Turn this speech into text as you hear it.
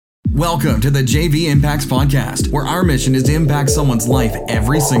Welcome to the JV Impacts Podcast, where our mission is to impact someone's life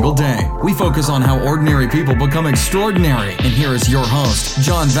every single day. We focus on how ordinary people become extraordinary. And here is your host,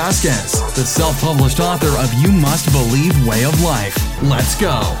 John Vasquez, the self-published author of You Must Believe Way of Life. Let's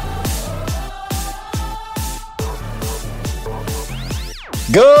go.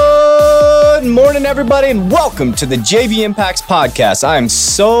 Good morning, everybody, and welcome to the JV Impacts Podcast. I am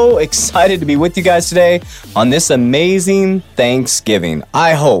so excited to be with you guys today on this amazing Thanksgiving.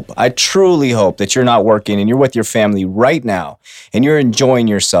 I truly hope that you're not working and you're with your family right now and you're enjoying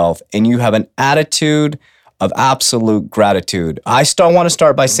yourself and you have an attitude of absolute gratitude. I want to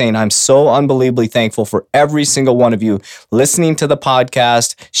start by saying I'm so unbelievably thankful for every single one of you listening to the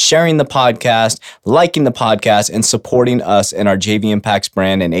podcast, sharing the podcast, liking the podcast, and supporting us in our JV Impacts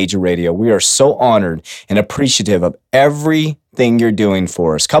brand and Age of Radio. We are so honored and appreciative of everything you're doing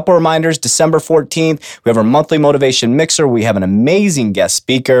for us. Couple reminders, December 14th, we have our monthly motivation mixer. We have an amazing guest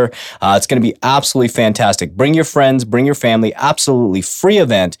speaker. It's going to be absolutely fantastic. Bring your friends, bring your family, absolutely free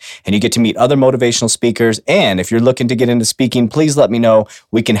event, and you get to meet other motivational speakers. And if you're looking to get into speaking, please let me know.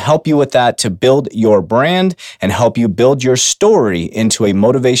 We can help you with that to build your brand and help you build your story into a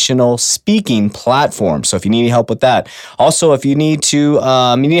motivational speaking platform. So if you need any help with that. Also, if you need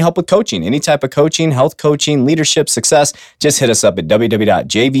help with coaching, any type of coaching, health coaching, leadership, success, just hit us up at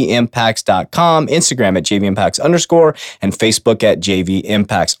www.jvimpacts.com, Instagram at jvimpacts_, and Facebook at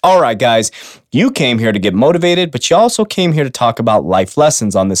jvimpacts. All right, guys, you came here to get motivated, but you also came here to talk about life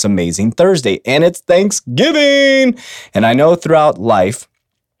lessons on this amazing Thursday, and it's Thanksgiving. And I know throughout life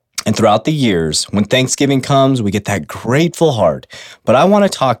and throughout the years, when Thanksgiving comes, we get that grateful heart. But I want to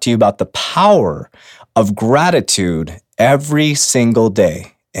talk to you about the power of gratitude every single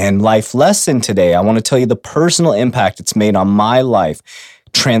day. And life lesson today, I want to tell you the personal impact it's made on my life,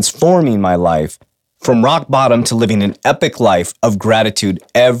 transforming my life from rock bottom to living an epic life of gratitude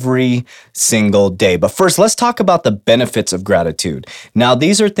every single day. But first, let's talk about the benefits of gratitude. Now,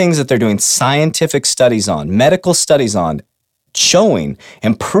 these are things that they're doing scientific studies on, medical studies on, showing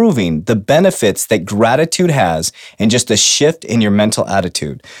and proving the benefits that gratitude has and just a shift in your mental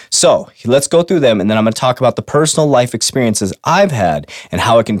attitude. So let's go through them, and then I'm going to talk about the personal life experiences I've had and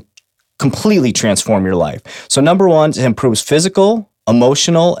how it can completely transform your life. So number one, it improves physical,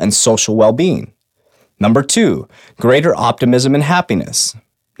 emotional, and social well-being. Number two, greater optimism and happiness.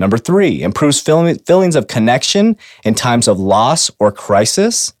 Number three, improves feelings of connection in times of loss or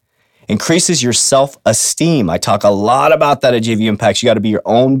crisis. Increases your self-esteem. I talk a lot about that at JV Impacts. You got to be your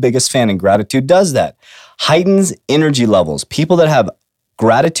own biggest fan, and gratitude does that. Heightens energy levels. People that have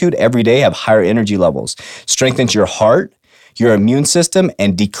gratitude every day have higher energy levels. Strengthens your heart, your immune system,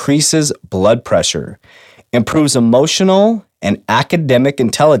 and decreases blood pressure. Improves emotional and academic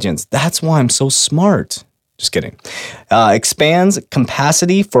intelligence. That's why I'm so smart. Just kidding. Expands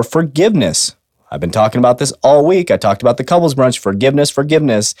capacity for forgiveness. I've been talking about this all week. I talked about the couples brunch,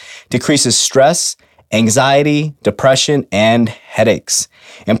 forgiveness, decreases stress, anxiety, depression, and headaches,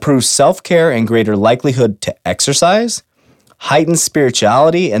 improves self-care and greater likelihood to exercise, heightens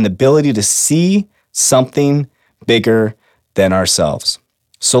spirituality and the ability to see something bigger than ourselves.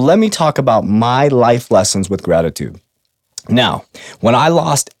 So let me talk about my life lessons with gratitude. Now, when I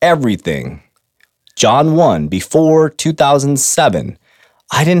lost everything, John 1, before 2007,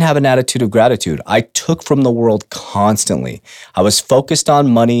 I didn't have an attitude of gratitude. I took from the world constantly. I was focused on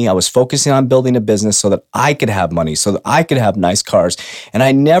money. I was focusing on building a business so that I could have money, so that I could have nice cars. And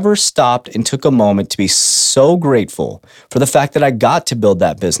I never stopped and took a moment to be so grateful for the fact that I got to build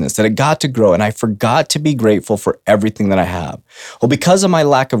that business, that it got to grow, and I forgot to be grateful for everything that I have. Well, because of my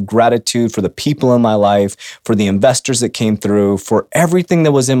lack of gratitude for the people in my life, for the investors that came through, for everything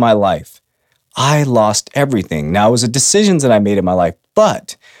that was in my life, I lost everything. Now, it was the decisions that I made in my life,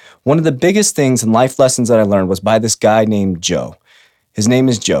 but one of the biggest things and life lessons that I learned was by this guy named Joe. His name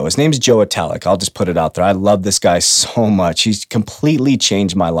is Joe. His name is Joe Italic. I'll just put it out there. I love this guy so much. He's completely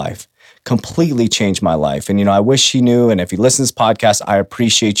changed my life. And, I wish he knew. And if he listens to this podcast, I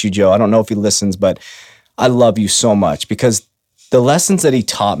appreciate you, Joe. I don't know if he listens, but I love you so much because the lessons that he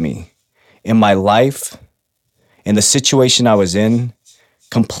taught me in my life, in the situation I was in,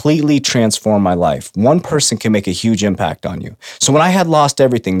 completely transformed my life. One person can make a huge impact on you. So when I had lost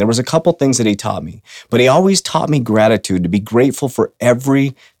everything, there was a couple things that he taught me, but he always taught me gratitude, to be grateful for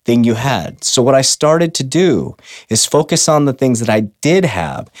everything you had. So what I started to do is focus on the things that I did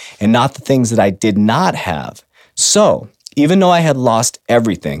have and not the things that I did not have. So even though I had lost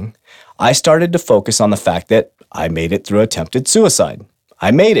everything, I started to focus on the fact that I made it through attempted suicide.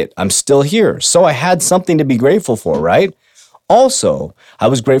 I made it. I'm still here. So I had something to be grateful for, right? Also, I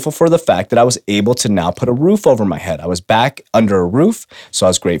was grateful for the fact that I was able to now put a roof over my head. I was back under a roof, so I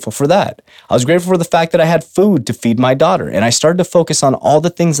was grateful for that. I was grateful for the fact that I had food to feed my daughter, and I started to focus on all the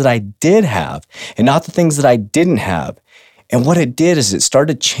things that I did have and not the things that I didn't have. And what it did is it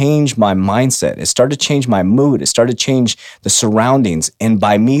started to change my mindset. It started to change my mood. It started to change the surroundings. And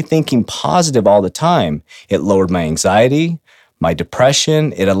by me thinking positive all the time, it lowered my anxiety, my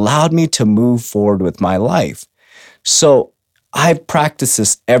depression. It allowed me to move forward with my life. So I practice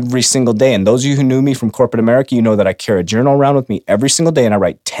this every single day. And those of you who knew me from corporate America, you know that I carry a journal around with me every single day and I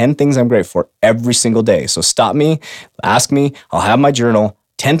write 10 things I'm grateful for every single day. So stop me, ask me, I'll have my journal,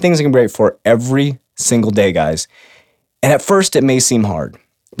 10 things I'm grateful for every single day, guys. And at first it may seem hard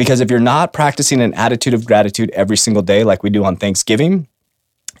because if you're not practicing an attitude of gratitude every single day like we do on Thanksgiving,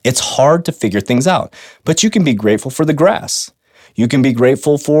 it's hard to figure things out. But you can be grateful for the grass. You can be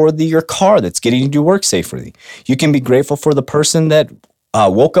grateful for your car that's getting you to work safely. You can be grateful for the person that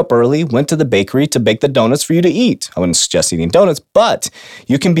woke up early, went to the bakery to bake the donuts for you to eat. I wouldn't suggest eating donuts, but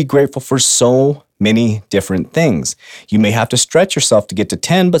you can be grateful for so many different things. You may have to stretch yourself to get to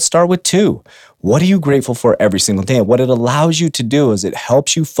 10, but start with 2. What are you grateful for every single day? And what it allows you to do is it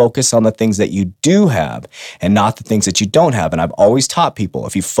helps you focus on the things that you do have and not the things that you don't have. And I've always taught people,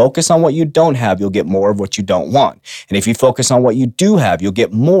 if you focus on what you don't have, you'll get more of what you don't want. And if you focus on what you do have, you'll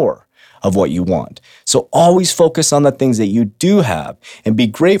get more of what you want. So always focus on the things that you do have and be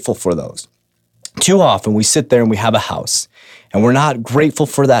grateful for those. Too often we sit there and we have a house and we're not grateful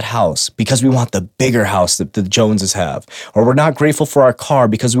for that house because we want the bigger house that the Joneses have. Or we're not grateful for our car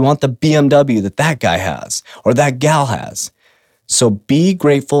because we want the BMW that guy has or that gal has. So be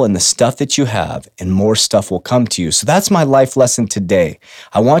grateful in the stuff that you have and more stuff will come to you. So that's my life lesson today.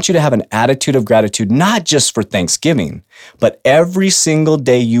 I want you to have an attitude of gratitude, not just for Thanksgiving, but every single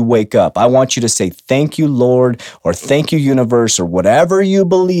day you wake up. I want you to say, thank you, Lord, or thank you, universe, or whatever you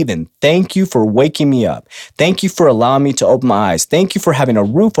believe in. Thank you for waking me up. Thank you for allowing me to open my eyes. Thank you for having a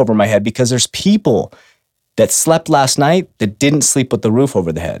roof over my head because there's people that slept last night that didn't sleep with the roof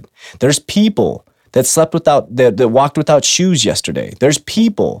over the head. There's people that that walked without shoes yesterday. There's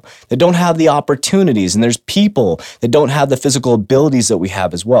people that don't have the opportunities, and there's people that don't have the physical abilities that we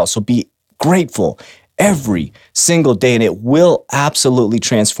have as well. So be grateful every single day, and it will absolutely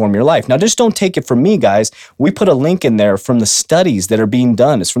transform your life. Now, just don't take it from me, guys. We put a link in there from the studies that are being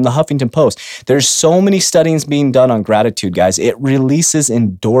done. It's from the Huffington Post. There's so many studies being done on gratitude, guys. It releases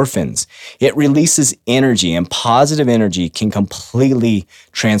endorphins. It releases energy, and positive energy can completely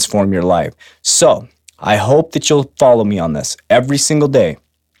transform your life. So I hope that you'll follow me on this every single day.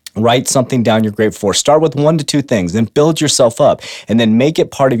 Write something down you're grateful for. Start with 1 to 2 things, then build yourself up, and then make it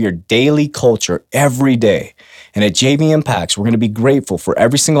part of your daily culture every day. And at JV Impacts, we're going to be grateful for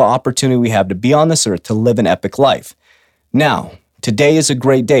every single opportunity we have to be on this earth to live an epic life. Now, today is a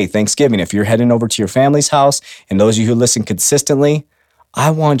great day, Thanksgiving. If you're heading over to your family's house, and those of you who listen consistently,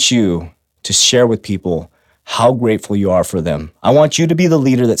 I want you to share with people how grateful you are for them. I want you to be the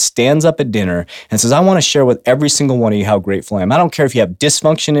leader that stands up at dinner and says, I want to share with every single one of you how grateful I am. I don't care if you have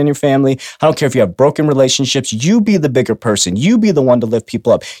dysfunction in your family. I don't care if you have broken relationships. You be the bigger person. You be the one to lift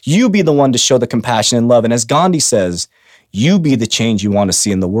people up. You be the one to show the compassion and love. And as Gandhi says, you be the change you want to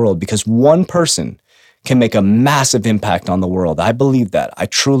see in the world, because one person can make a massive impact on the world. I believe that. I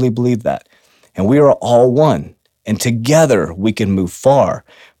truly believe that. And we are all one. And together we can move far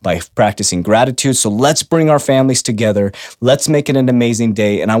by practicing gratitude. So let's bring our families together. Let's make it an amazing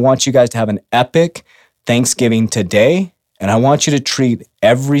day. And I want you guys to have an epic Thanksgiving today. And I want you to treat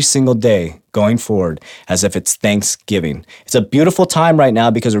every single day going forward as if it's Thanksgiving. It's a beautiful time right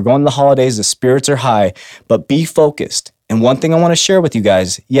now because we're going to the holidays. The spirits are high, but be focused. And one thing I want to share with you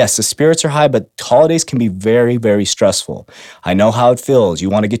guys, yes, the spirits are high, but holidays can be very, very stressful. I know how it feels. You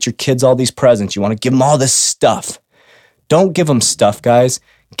want to get your kids all these presents. You want to give them all this stuff. Don't give them stuff, guys.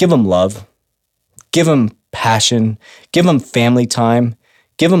 Give them love. Give them passion. Give them family time.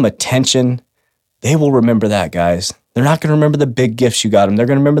 Give them attention. They will remember that, guys. They're not going to remember the big gifts you got them. They're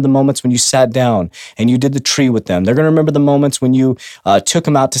going to remember the moments when you sat down and you did the tree with them. They're going to remember the moments when you took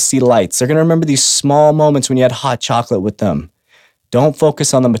them out to see lights. They're going to remember these small moments when you had hot chocolate with them. Don't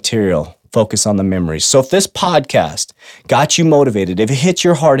focus on the material. Focus on the memories. So if this podcast got you motivated, if it hit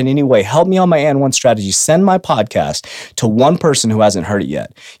your heart in any way, help me on my And One strategy. Send my podcast to one person who hasn't heard it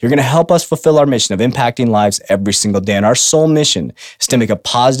yet. You're going to help us fulfill our mission of impacting lives every single day. And our sole mission is to make a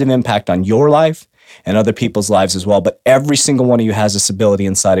positive impact on your life and other people's lives as well. But every single one of you has this ability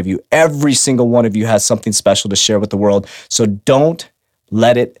inside of you. Every single one of you has something special to share with the world. So don't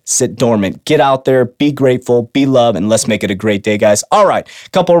let it sit dormant. Get out there, be grateful, be loved, and let's make it a great day, guys. All right, a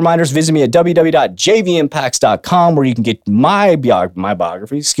couple reminders. Visit me at www.jvimpacts.com where you can get my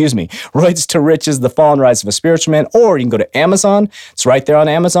biography, Roids to Riches, The Fall and Rise of a Spiritual Man, or you can go to Amazon. It's right there on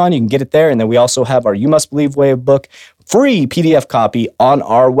Amazon. You can get it there. And then we also have our You Must Believe Way of book, free PDF copy on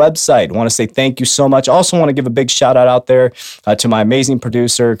our website. I want to say thank you so much. Also want to give a big shout out there to my amazing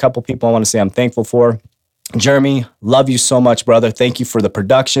producer. A couple people I want to say I'm thankful for. Jeremy, love you so much, brother. Thank you for the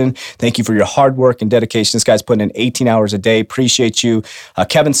production. Thank you for your hard work and dedication. This guy's putting in 18 hours a day. Appreciate you.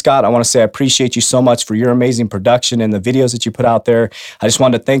 Kevin Scott, I want to say I appreciate you so much for your amazing production and the videos that you put out there. I just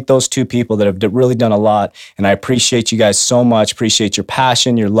wanted to thank those two people that have really done a lot, and I appreciate you guys so much. Appreciate your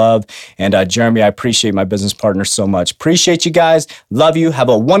passion, your love, and Jeremy, I appreciate my business partner so much. Appreciate you guys. Love you. Have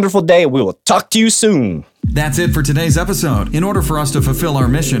a wonderful day. We will talk to you soon. That's it for today's episode. In order for us to fulfill our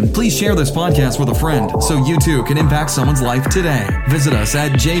mission, please share this podcast with a friend so you too can impact someone's life today. Visit us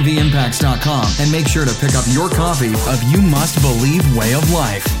at jvimpacts.com and make sure to pick up your copy of You Must Believe Way of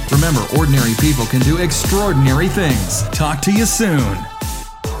Life. Remember, ordinary people can do extraordinary things. Talk to you soon.